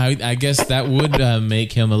 I guess that would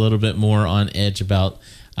make him a little bit more on edge about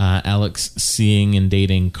Alex seeing and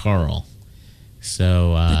dating Carl.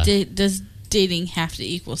 So, but does dating have to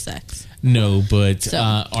equal sex? No, but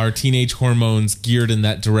are teenage hormones geared in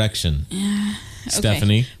that direction? Yeah. Okay.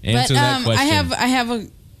 Stephanie, answer that question. I have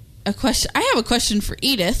a question. I have a question for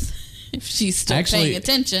Edith, if she's still paying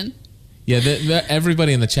attention. Yeah,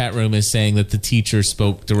 everybody in the chat room is saying that the teacher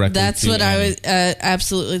spoke directly. That's to what Annie. I was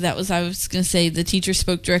absolutely. I was going to say the teacher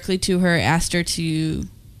spoke directly to her, asked her to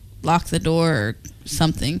lock the door or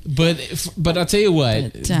something. But I'll tell you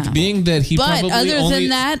what, being that he probably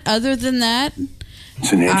other than that,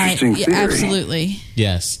 it's an interesting theory. Absolutely.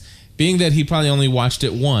 Yes. Being that he probably only watched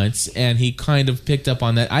it once and he kind of picked up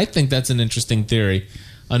on that, I think that's an interesting theory.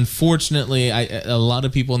 Unfortunately, a lot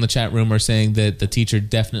of people in the chat room are saying that the teacher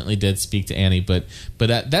definitely did speak to Annie, but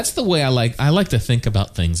that's the way I like to think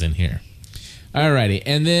about things in here. Alrighty,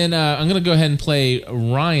 and then I'm going to go ahead and play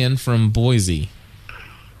Ryan from Boise.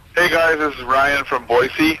 Hey guys, this is Ryan from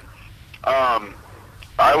Boise. I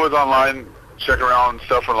was online checking around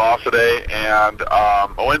stuff for Lost today, and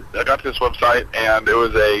I got to this website, and it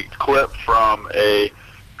was a clip from a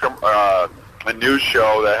news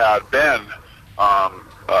show that had Ben,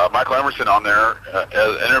 Michael Emerson, on there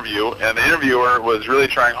as an interview, and the interviewer was really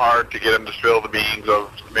trying hard to get him to spill the beans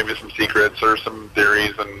of maybe some secrets or some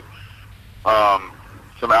theories and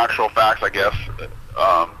some actual facts, I guess,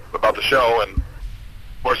 about the show. And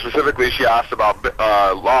more specifically, she asked about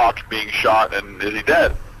Locke being shot and is he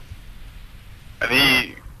dead?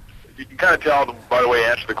 And you can kind of tell by the way he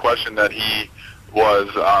answered the question that he was,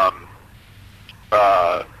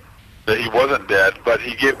 that he wasn't dead. But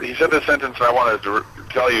he said this sentence, and I wanted to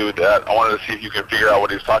tell you that I wanted to see if you can figure out what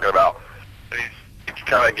he was talking about. And he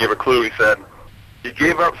kind of gave a clue. He said, he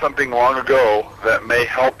gave up something long ago that may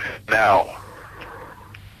help him now.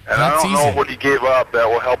 And I don't know what he gave up that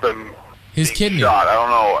will help him. His kidney. Shot. I don't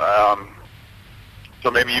know. So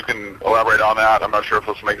maybe you can elaborate on that. I'm not sure if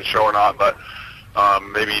this will make the show or not, but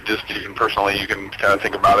maybe just you can kind of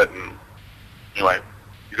think about it. And anyway,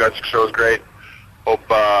 you guys' show is great. Hope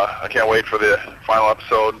I can't wait for the final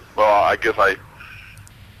episode. Well, I guess I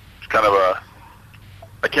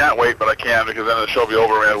can't wait, but I can, because then the show will be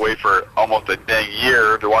over and I have to wait for almost a dang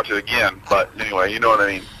year to watch it again. But anyway, you know what I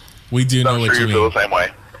mean. We do know what you mean. I'm sure you feel the same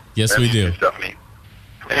way. Yes, we do. Stephanie.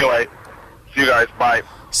 Anyway, see you guys. Bye.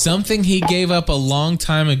 Something he gave up a long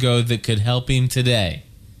time ago that could help him today.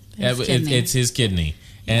 It's his kidney.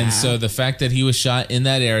 And so the fact that he was shot in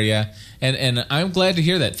that area, and I'm glad to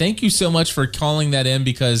hear that. Thank you so much for calling that in,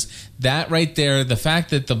 because that right there, the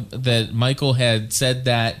fact that that Michael had said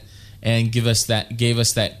that and gave us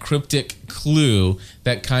that cryptic clue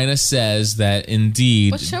that kind of says that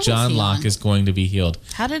indeed John Locke is going to be healed.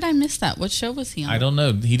 How did I miss that? What show was he on? I don't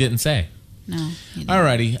know. He didn't say. No.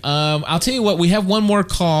 Alrighty. I'll tell you what. We have one more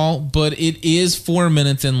call, but it is 4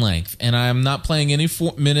 minutes in length, and I'm not playing any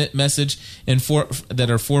 4-minute message that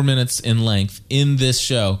are 4 minutes in length in this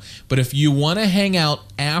show. But if you want to hang out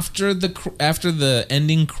after the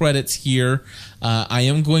ending credits here, I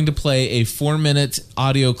am going to play a 4-minute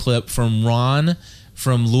audio clip from Ron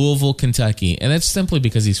from Louisville, Kentucky, and that's simply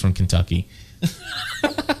because he's from Kentucky.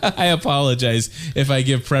 I apologize if I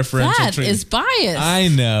give preferential treatment. That is biased. I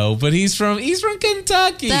know, but he's from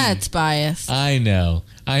Kentucky. That's biased. I know.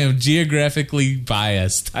 I am geographically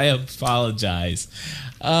biased. I apologize.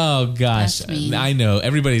 Oh gosh, I know.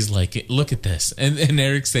 Everybody's like, look at this, and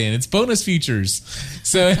Eric's saying it's bonus features.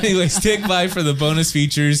 So anyway, stick by for the bonus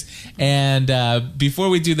features. And before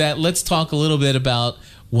we do that, let's talk a little bit about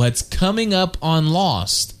what's coming up on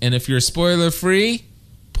Lost. And if you're spoiler free,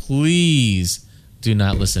 please do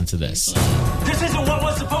not listen to this. This isn't what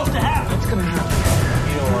was supposed to happen. What's going to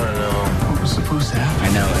happen? You don't want to know what was supposed to happen. I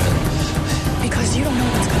know it. Because you don't know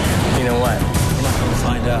what's going to happen. You know what? We're not going to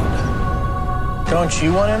find out. Don't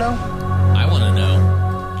you want to know? I want to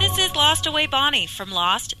know. This is Lost Away Bonnie from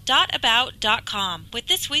Lost.about.com with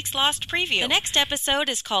this week's Lost preview. The next episode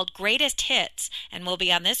is called Greatest Hits and will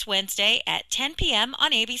be on this Wednesday at 10 p.m.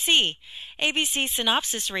 on ABC. ABC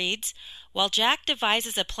synopsis reads, while Jack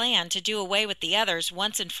devises a plan to do away with the others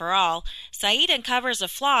once and for all, Sayid uncovers a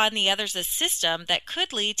flaw in the others' system that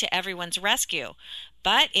could lead to everyone's rescue.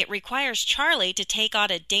 But it requires Charlie to take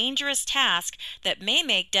on a dangerous task that may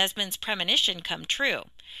make Desmond's premonition come true.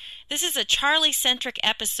 This is a Charlie-centric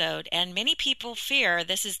episode, and many people fear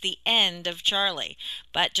this is the end of Charlie.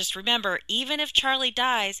 But just remember, even if Charlie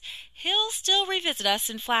dies, he'll still revisit us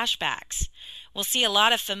in flashbacks. We'll see a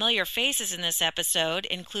lot of familiar faces in this episode,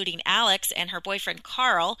 including Alex and her boyfriend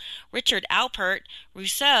Carl, Richard Alpert,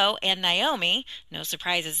 Rousseau, and Naomi. No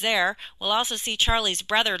surprises there. We'll also see Charlie's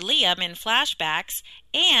brother Liam in flashbacks,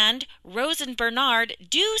 and Rose and Bernard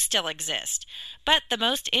do still exist. But the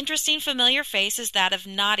most interesting familiar face is that of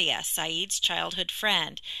Nadia, Sayid's childhood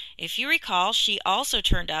friend. If you recall, she also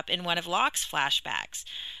turned up in one of Locke's flashbacks.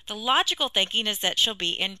 The logical thinking is that she'll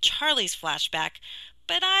be in Charlie's flashback,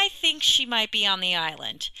 but I think she might be on the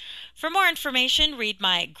island. For more information, read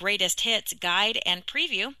my Greatest Hits guide and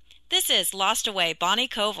preview. This is Lost Away Bonnie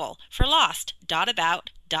Koval for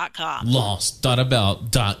Lost.about.com.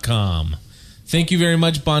 Lost.about.com. Thank you very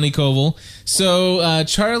much, Bonnie Koval. So,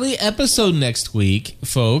 Charlie episode next week,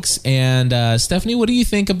 folks. And Stephanie, what do you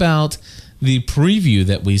think about the preview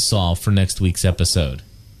that we saw for next week's episode?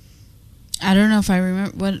 I don't know if I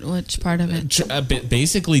remember which part of it.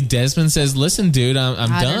 Basically, Desmond says, "Listen, dude, I'm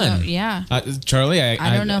done." Yeah, Charlie,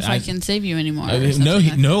 I don't know if I can save you anymore.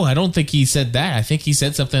 No, I don't think he said that. I think he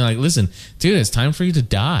said something like, "Listen, dude, it's time for you to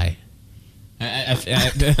die."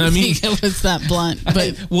 I mean, it was that blunt,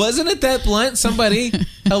 but wasn't it that blunt? Somebody,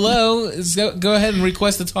 hello, go ahead and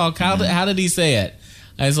request to talk. How did he say it?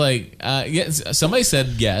 I was like, yes. Somebody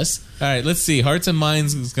said yes. All right, let's see. Hearts and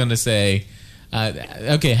Minds is going to say.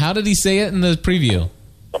 Okay, how did he say it in the preview?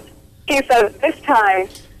 He says, this time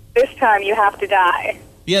you have to die.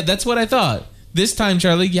 Yeah, that's what I thought. This time,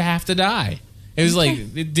 Charlie, you have to die. It was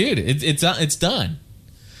like, dude, it's done.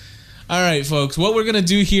 All right, folks, what we're going to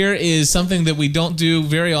do here is something that we don't do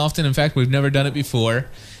very often. In fact, we've never done it before.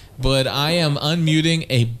 But I am unmuting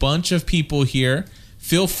a bunch of people here.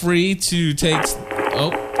 Feel free to take...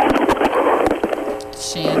 Oh.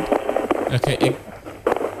 Shan. Okay,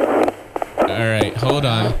 all right, hold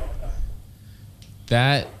on.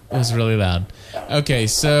 That was really loud. Okay,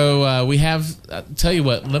 so we have. Tell you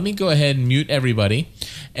what. Let me go ahead and mute everybody,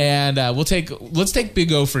 and let's take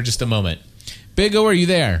Big O for just a moment. Big O, are you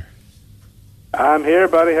there? I'm here,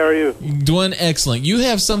 buddy. How are you? Doing excellent. You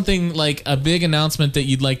have something like a big announcement that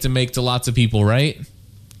you'd like to make to lots of people, right?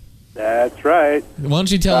 That's right. Why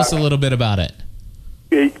don't you tell us a little bit about it?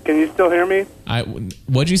 Can you still hear me?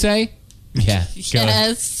 What'd you say? Yeah.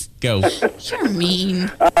 Yes. Go. You're mean.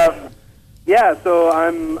 Yeah, so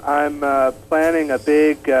I'm planning a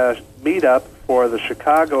big meetup for the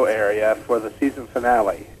Chicago area for the season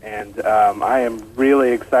finale, and I am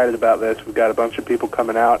really excited about this. We've got a bunch of people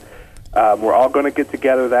coming out. We're all going to get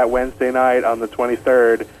together that Wednesday night on the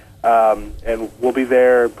 23rd, and we'll be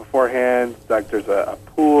there beforehand. Like there's a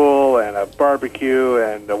pool and a barbecue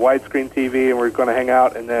and a widescreen TV, and we're going to hang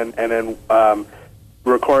out and then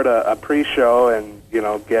record a pre-show and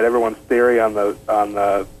get everyone's theory on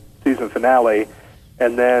the season finale,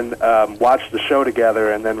 and then watch the show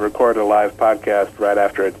together, and then record a live podcast right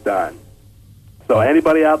after it's done. So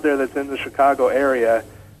anybody out there that's in the Chicago area,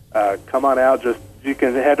 come on out. You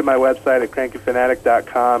can head to my website at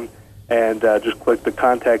crankyfanatic.com and just click the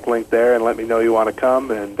contact link there and let me know you want to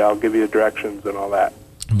come, and I'll give you directions and all that.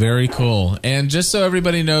 Very cool. And just so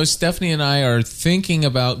everybody knows, Stephanie and I are thinking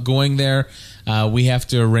about going there. We have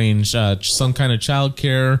to arrange some kind of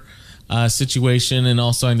childcare situation, and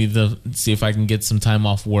also I need to see if I can get some time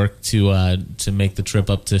off work to make the trip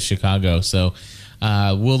up to Chicago. So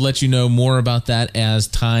we'll let you know more about that as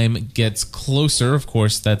time gets closer. Of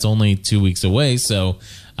course, that's only 2 weeks away, so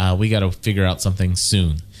we got to figure out something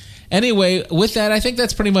soon. Anyway, with that, I think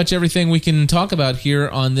that's pretty much everything we can talk about here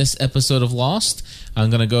on this episode of Lost. I'm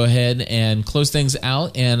going to go ahead and close things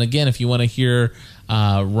out. And again, if you want to hear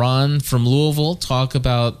Ron from Louisville talk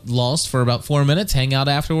about Lost for about 4 minutes, hang out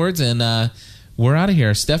afterwards, and we're out of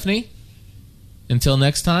here. Stephanie, until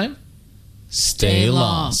next time, stay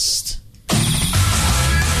lost.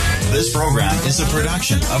 This program is a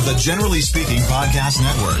production of the Generally Speaking Podcast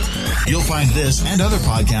Network. You'll find this and other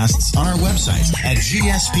podcasts on our website at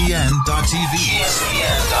gspn.tv.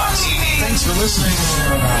 Thanks for listening.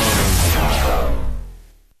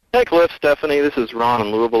 Hey, Cliff, Stephanie, this is Ron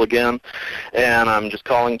in Louisville again, and I'm just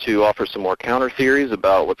calling to offer some more counter theories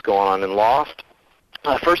about what's going on in Lost.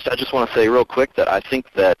 First, I just want to say real quick that I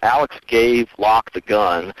think that Alex gave Locke the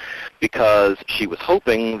gun because she was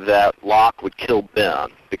hoping that Locke would kill Ben,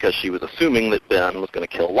 because she was assuming that Ben was going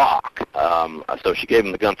to kill Locke. So she gave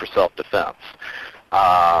him the gun for self-defense.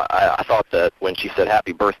 I thought that when she said,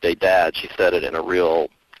 "Happy birthday, Dad," she said it in a real,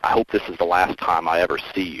 "I hope this is the last time I ever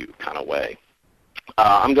see you" kind of way.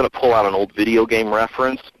 I'm going to pull out an old video game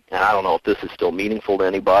reference, and I don't know if this is still meaningful to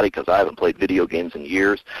anybody because I haven't played video games in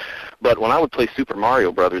years. But when I would play Super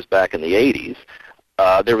Mario Brothers back in the 80s,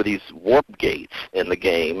 there were these warp gates in the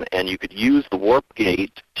game, and you could use the warp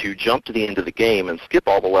gate to jump to the end of the game and skip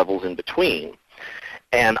all the levels in between.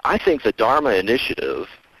 And I think the Dharma Initiative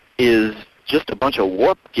is just a bunch of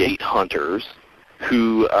warp gate hunters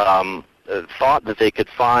who thought that they could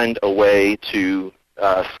find a way to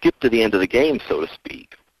skip to the end of the game, so to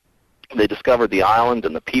speak. They discovered the island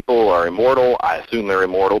and the people are immortal. I assume they're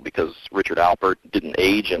immortal because Richard Alpert didn't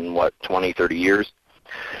age in, 20, 30 years.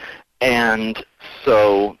 And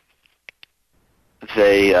so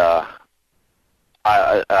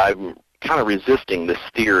I'm kind of resisting this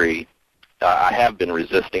theory. I have been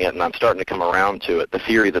resisting it, and I'm starting to come around to it, the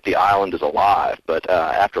theory that the island is alive. But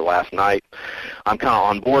after last night, I'm kind of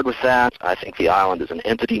on board with that. I think the island is an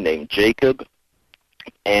entity named Jacob.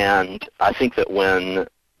 And I think that when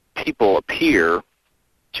people appear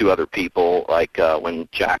to other people, like when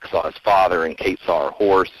Jack saw his father and Kate saw her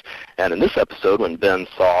horse, and in this episode when Ben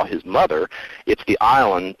saw his mother, it's the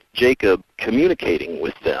island, Jacob, communicating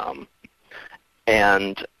with them.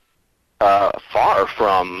 And far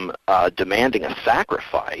from demanding a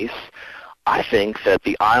sacrifice, I think that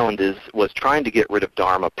the island was trying to get rid of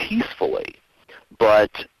Dharma peacefully.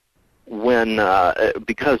 But when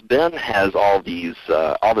because Ben has all this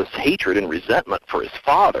hatred and resentment for his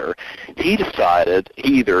father, he decided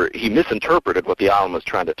he misinterpreted what the island was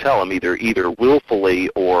trying to tell him, either willfully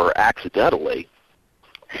or accidentally,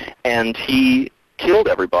 and he killed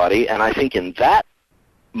everybody. And I think in that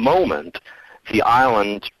moment, the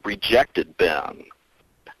island rejected Ben.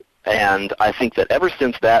 And I think that ever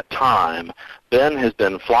since that time, Ben has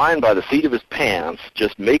been flying by the seat of his pants,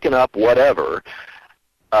 just making up whatever,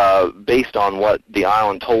 based on what the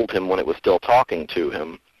island told him when it was still talking to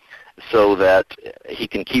him, so that he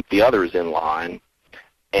can keep the others in line.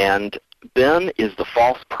 And Ben is the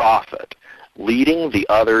false prophet, leading the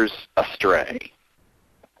others astray.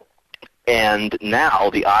 And now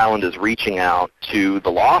the island is reaching out to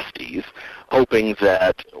the Losties, hoping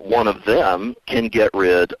that one of them can get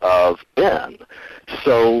rid of Ben.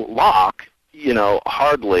 So Locke,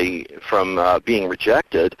 hardly from being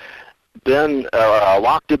rejected,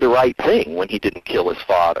 Locke did the right thing when he didn't kill his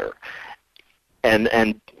father. And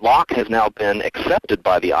Locke has now been accepted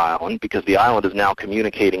by the island because the island is now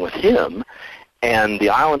communicating with him, and the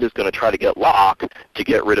island is going to try to get Locke to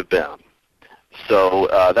get rid of Ben. So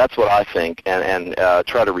that's what I think, and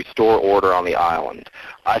try to restore order on the island.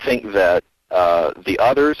 I think that the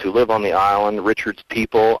others who live on the island, Richard's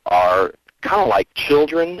people, are kind of like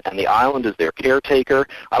children, and the island is their caretaker.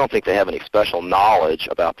 I don't think they have any special knowledge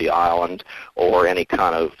about the island or any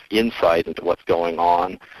kind of insight into what's going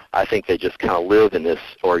on. I think they just kind of live in this,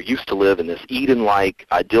 or used to live in this Eden-like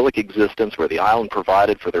idyllic existence where the island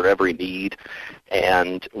provided for their every need.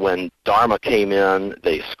 And when Dharma came in,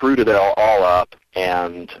 they screwed it all up,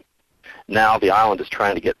 and now the island is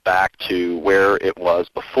trying to get back to where it was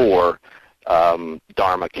before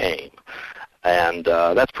Dharma came. And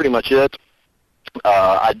that's pretty much it.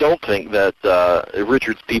 I don't think that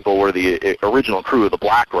Richard's people were the original crew of the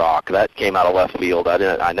Black Rock. That came out of left field.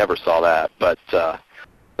 I never saw that, but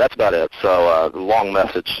that's about it. So long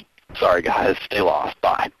message. Sorry, guys. Stay lost.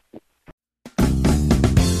 Bye.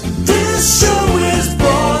 This show is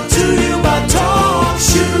brought to you by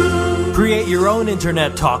TalkShoe. Create your own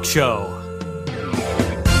internet talk show.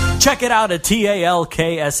 Check it out at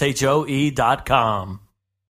TalkShoe.com.